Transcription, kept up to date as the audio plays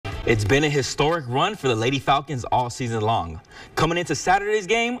It's been a historic run for the Lady Falcons all season long. Coming into Saturday's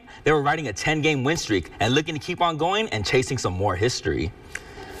game, they were riding a 10-game win streak and looking to keep on going and chasing some more history.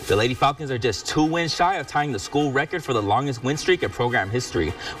 The Lady Falcons are just 2 wins shy of tying the school record for the longest win streak in program history,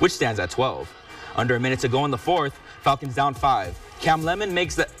 which stands at 12. Under a minute to go in the fourth, Falcons down 5. Cam Lemon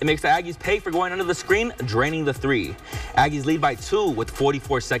makes the Aggies pay for going under the screen, draining the 3. Aggies lead by 2 with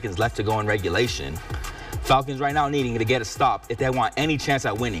 44 seconds left to go in regulation. Falcons right now needing to get a stop if they want any chance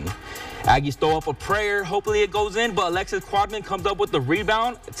at winning. Aggies throw up a prayer, hopefully it goes in, but Alexis Quadman comes up with the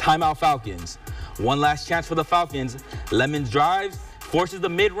rebound. Timeout Falcons. One last chance for the Falcons. Lemon drives, forces the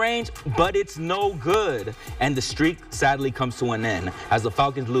mid-range, but it's no good. And the streak sadly comes to an end as the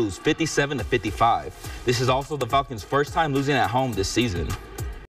Falcons lose 57-55. This is also the Falcons' first time losing at home this season.